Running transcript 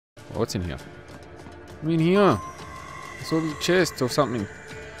What's in here? I mean here. I saw the chest or something.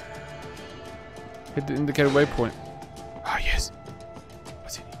 Hit the indicated waypoint. Ah, yes.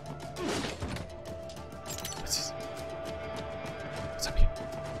 What's in here? What's this? What's up here?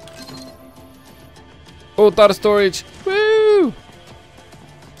 Oh, data storage. Woo!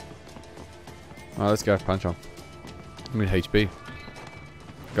 Alright, let's go. Punch on. I'm in HP.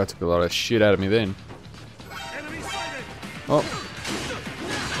 Guy took a lot of shit out of me then. Oh.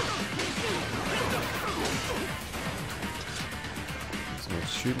 Someone's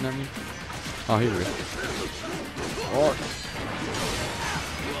shooting at me. Oh, here we go. Oh.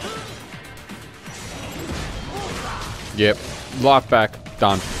 Yep. Life back.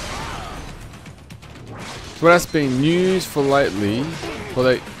 Done. So that's been news for lately.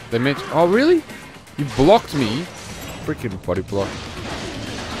 Well, they mentioned. Oh, really? You blocked me. Freaking body block.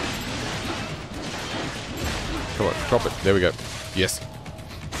 Come on, drop it. There we go. Yes.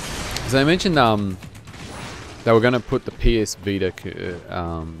 So they mentioned they were going to put the PS Vita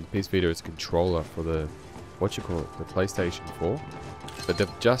as a controller for the the PlayStation 4, but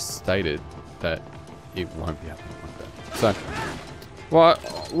they've just stated that it won't be happening like that. So,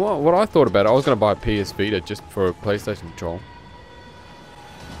 what I thought about it, I was going to buy a PS Vita just for a PlayStation control.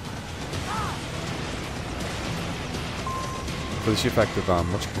 For the sheer fact of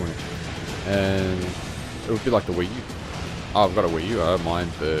what you call it, and it would be like the Wii U. Oh, I've got a Wii U. I don't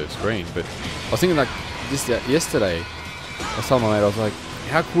mind the screen, but I was thinking like this yesterday. I was telling my mate, I was like,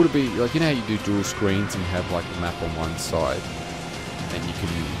 how cool would it be? Like, you know how you do dual screens and you have like the map on one side, and you can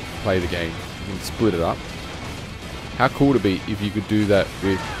play the game. You can split it up. How cool would it be if you could do that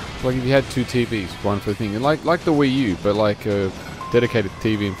with, like, if you had two TVs, one for the thing, and like the Wii U, but like a dedicated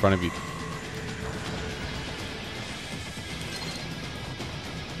TV in front of you.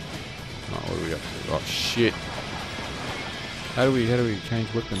 What do we got? Oh shit! How do we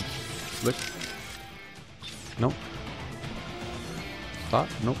change weapons? Slip? Nope. Start?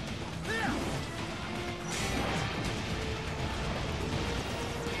 Nope.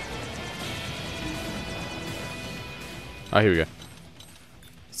 Ah, here we go.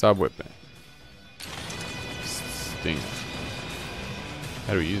 Sub weapon. Sting.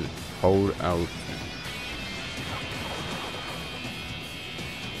 How do we use it? Hold out.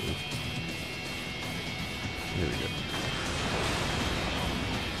 Here we go.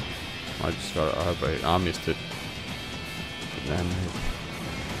 I just got it. I hope I missed it. Hammerhead.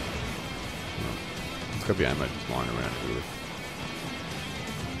 No. It's gotta be ammo just lying around, really.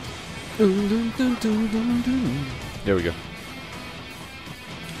 There we go.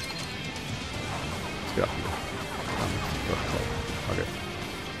 Let's get up here. Okay.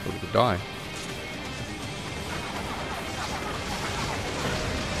 Thought we could die.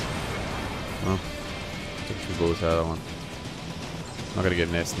 Well. Took 2 bullets out of that one. Not gonna get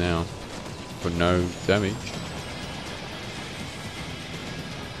an S now. For no damage.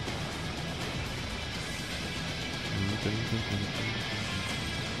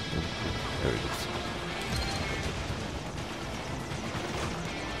 There it is.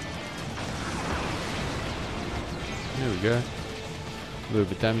 There we go. A little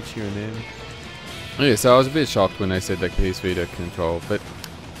bit of damage here and there. Yeah, so I was a bit shocked when they said that PS Vita control, but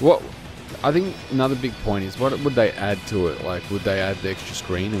what I think another big point is, what would they add to it? Like, would they add the extra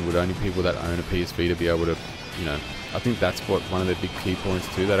screen, and would only people that own a PS Vita be able to, you know, I think that's what one of their big key points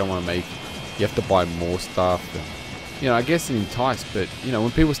too. They don't want to make you have to buy more stuff. And, you know, I guess it enticed, but you know,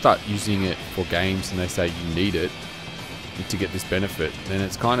 when people start using it for games and they say you need it to get this benefit, then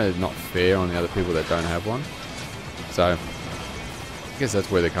it's kind of not fair on the other people that don't have one. So I guess that's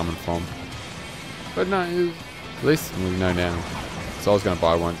where they're coming from. But no, at least we know now. So I was going to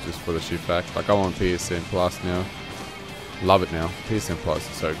buy one just for the sheer fact. Like, I'm on PSN Plus now. Love it now. PSN Plus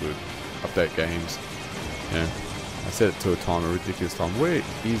is so good. Update games. You know, I set it to a time, a ridiculous time. Where it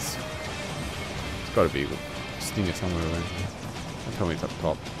is, it's got to be a stinger somewhere around here. Don't tell me it's up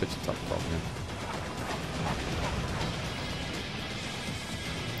top. Bet you it's up top, man.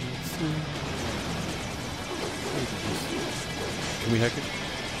 Can we hack it?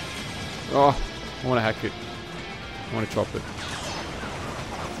 Oh, I want to hack it. I want to chop it.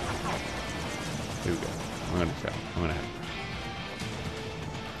 Here we go. I'm going to chop. I'm going to hack it.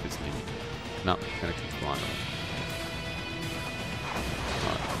 It's neat. No, it's going to keep flying away.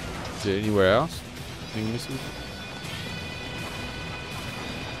 Alright. Is there anywhere else? Anything missing?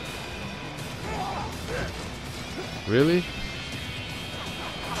 Really?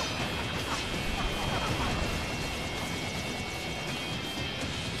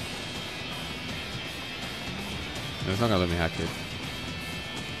 It's not gonna let me hack it.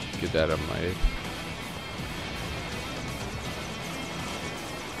 Get that out of my head.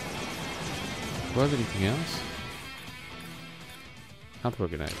 Do I have anything else? Can't throw a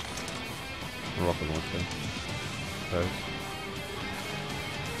grenade. A rocket launcher. Those.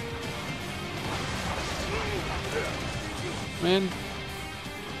 Man.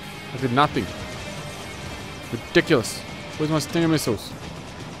 I did nothing. Ridiculous. Where's my stinger missiles?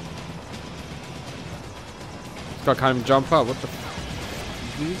 This guy can't even jump up. What the f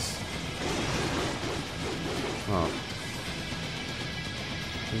is this? Oh.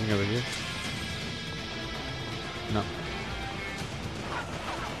 Anything over here? No.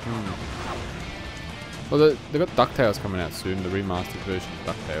 Well, they got DuckTales coming out soon, the remastered version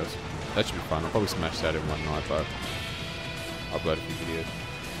of DuckTales. That should be fun. I'll probably smash that in one night, but I'll upload a few videos.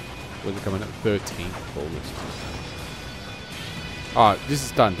 When's it coming out? 13th of August. Alright, this is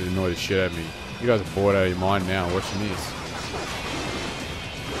starting to annoy the shit out of me. You guys are bored out of your mind now watching this.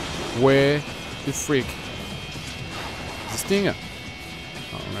 Where the frick is the stinger?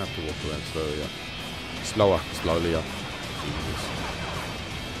 Oh, I'm gonna have to walk around slowly up. Slowly up. Jesus.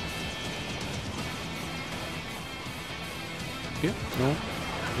 Here? No.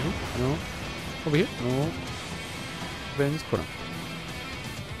 Here? No. Over here? No. Over in this corner.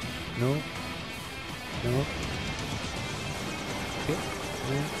 No. No. Here?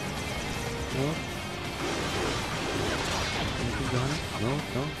 No. No. Anything behind it? No.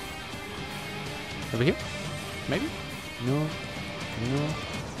 No. Over here? Maybe? No. No.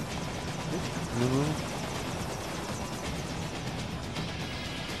 No.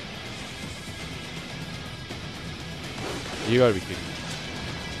 You gotta be kidding me.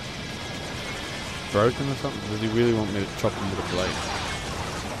 Broken or something? Does he really want me to chop him with a blade?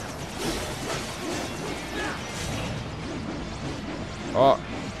 Oh,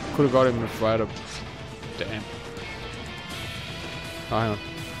 could have got him if I had a... Damn. Oh, hang on.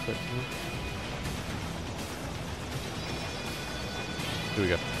 Here we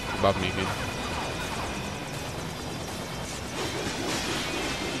go. Above me again.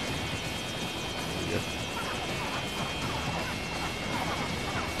 There we go.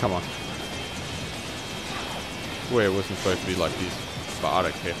 Come on. Where it wasn't supposed to be like this, but I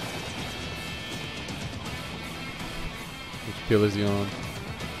don't care. Which pill is he on?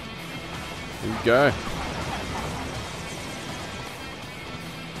 Here we go.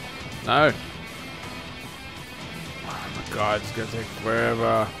 No. Oh my god, it's gonna take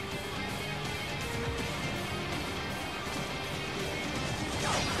forever.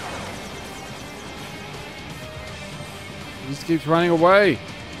 He just keeps running away.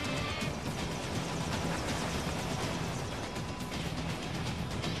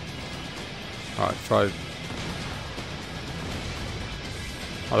 Alright, try.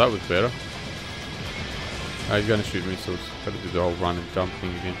 Oh, that was better. Oh, he's gonna shoot missiles. Gotta do the whole run and jump thing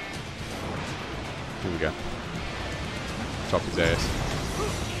again. Here we go. Chop his ass.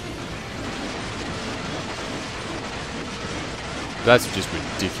 That's just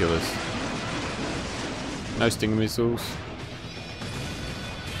ridiculous. No stinger missiles.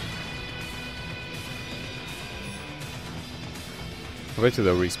 I bet you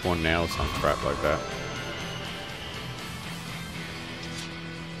they'll respawn now or some crap like that.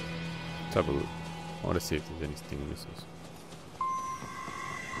 Let's have a look. I want to see if there's any stinger missiles.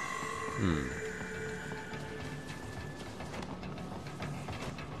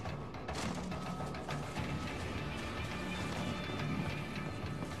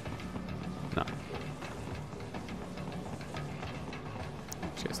 No.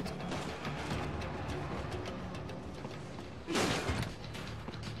 Chest.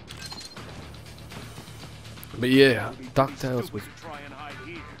 But yeah, DuckTales was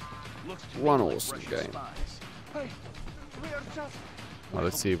one awesome game. Well,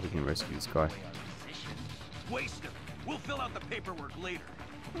 let's see if we can rescue this guy. Waste him. We'll fill out the paperwork later.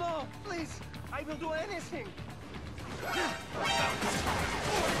 No, please. I will do anything.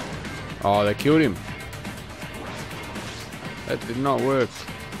 Oh, they killed him. That did not work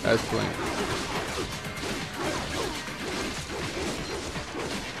as planned.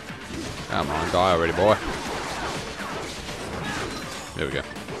 Come on, die already, boy. There we go.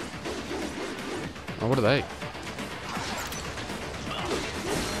 Oh, what are they?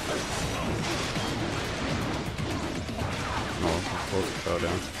 Oh, of course it fell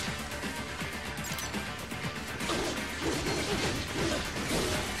down.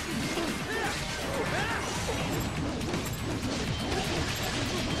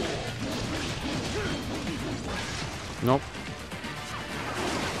 Nope.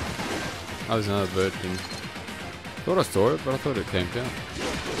 Oh, there's another bird thing. Thought I saw it, but I thought it came down.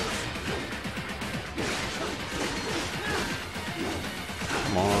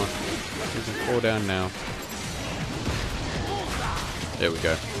 Come on. It can fall down now. There we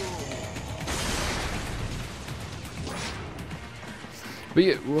go. But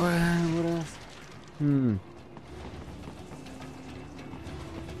yeah, what else?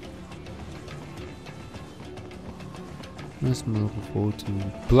 Let's move forward to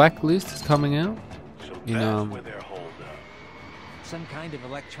Blacklist is coming out. So You that's know, where they're holed up. Some kind of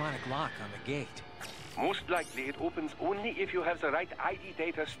electronic lock on the gate. Most likely it opens only if you have the right ID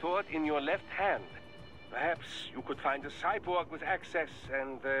data stored in your left hand. Perhaps you could find a cyborg with access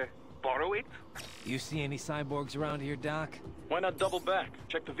and borrow it? You see any cyborgs around here, Doc? Why not double back?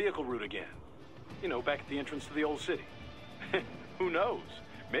 Check the vehicle route again. You know, back at the entrance to the old city. Who knows?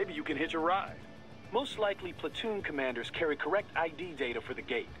 Maybe you can hitch a ride. Most likely, platoon commanders carry correct ID data for the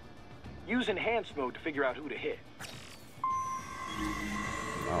gate. Use enhanced mode to figure out who to hit.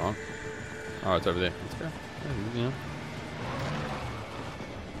 oh, it's over there. Let's go. Yeah.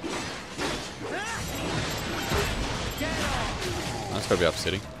 That's gotta be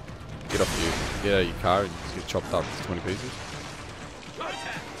upsetting. Get off get out of your car and just get chopped up to 20 pieces.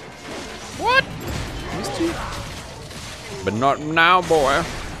 What? Missed you? But not now, boy.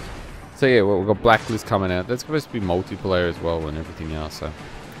 So yeah, well, we've got Blacklist coming out. That's supposed to be multiplayer as well and everything else. So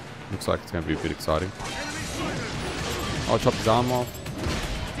looks like it's going to be a bit exciting. I'll chop his arm off.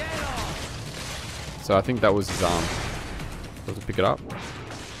 So I think that was his arm. Does it pick it up?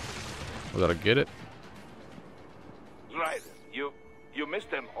 Or did I get it? Right. You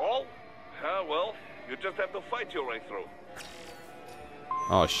missed them all? Well, you just have to fight your way through.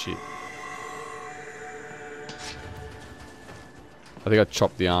 Oh shit. I think I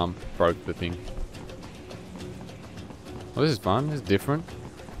chopped the arm, broke the thing. Oh, this is fun. This is different.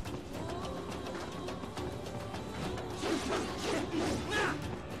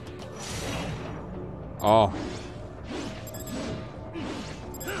 Oh.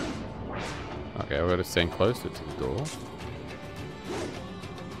 Okay, I've got to stand closer to the door.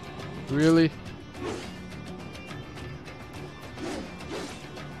 Really?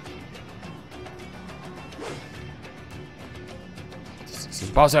 This is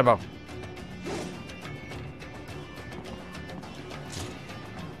impossible.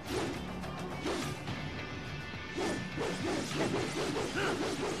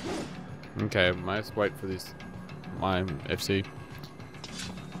 Okay, let's wait for this. My FC.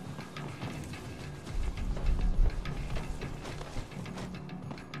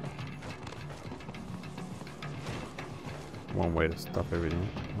 One way to stop everything.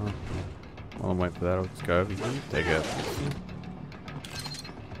 Oh. While I'm waiting for that, I'll just go over here, take out this thing.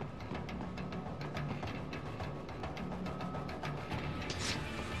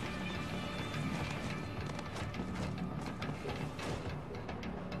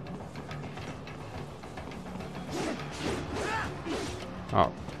 Oh.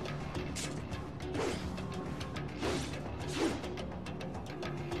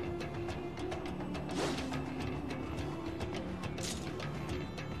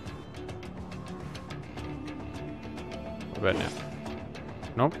 What about now?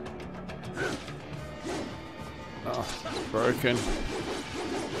 Nope. Oh, it's broken.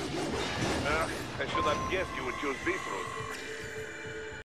 I should have guessed you would choose this route.